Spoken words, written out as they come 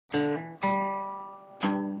Who's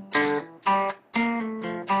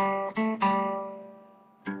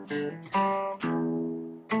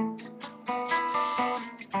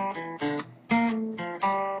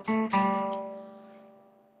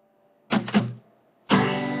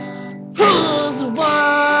the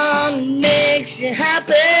one makes you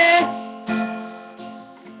happy,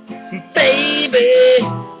 baby?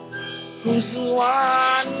 Who's the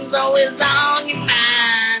one's always on your mind?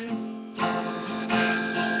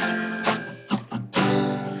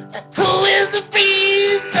 Who is the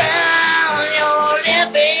reason you're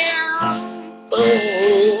living? Oh,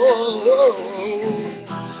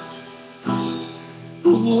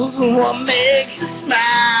 who's the one makes you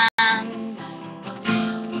smile?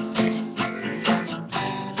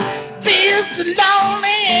 Feel so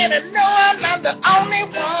lonely, and I know I'm not the only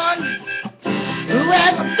one who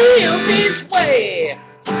ever feels this way.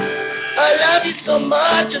 I love you so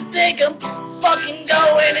much, I think I'm fucking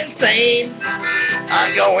going insane.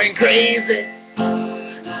 I'm going crazy,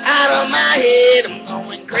 out of my head. I'm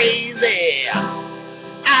going crazy,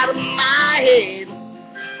 out of my head.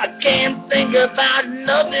 I can't think about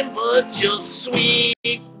nothing but your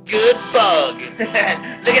sweet, good bug.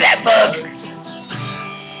 Look at that bug.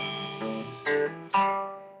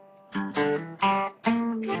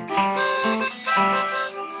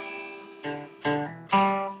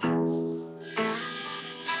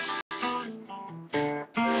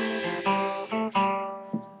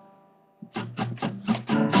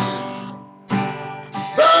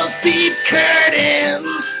 Roast beef curtains,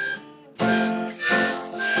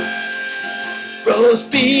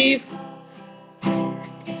 roast beef,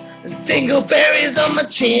 and dingleberries on my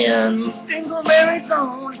chin, dingleberries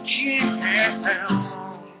on my chin.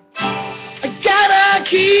 I gotta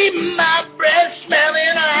keep my breath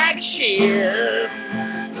smelling like shit,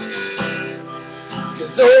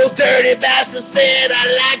 'cause those dirty bastards said I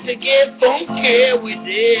like to get funky with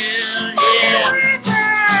it, yeah.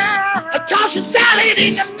 I toss a salad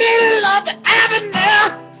in the middle of the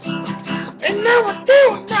avenue, and now I'm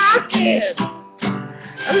doing knocking.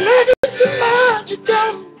 I love you so much, I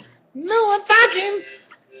don't know if I can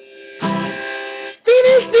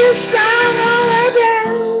finish this song already.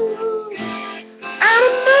 Out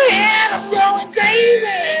of my head, I'm going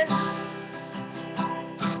crazy.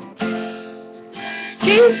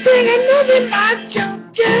 Can't think of nothing but your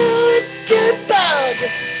good, good bug.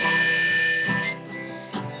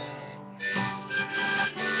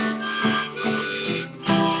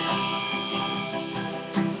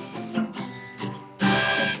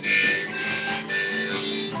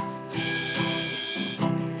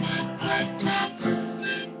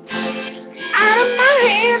 Out of my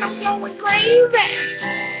head, I'm going crazy.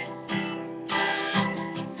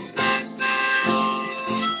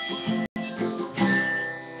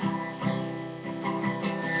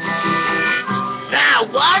 Now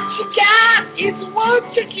what you got is what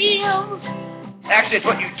you give. Actually, it's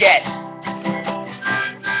what you get.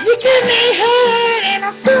 You give me head and I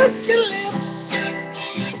put your lips.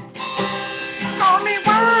 Only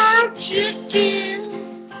what you give.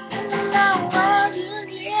 Now what you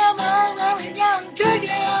give, I'm only going to give.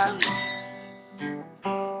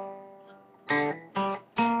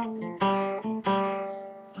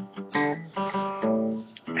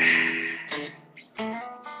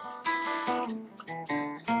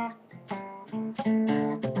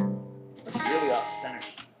 Really off center.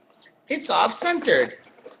 It's off-centered.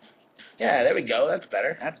 Yeah, there we go. That's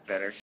better. That's better.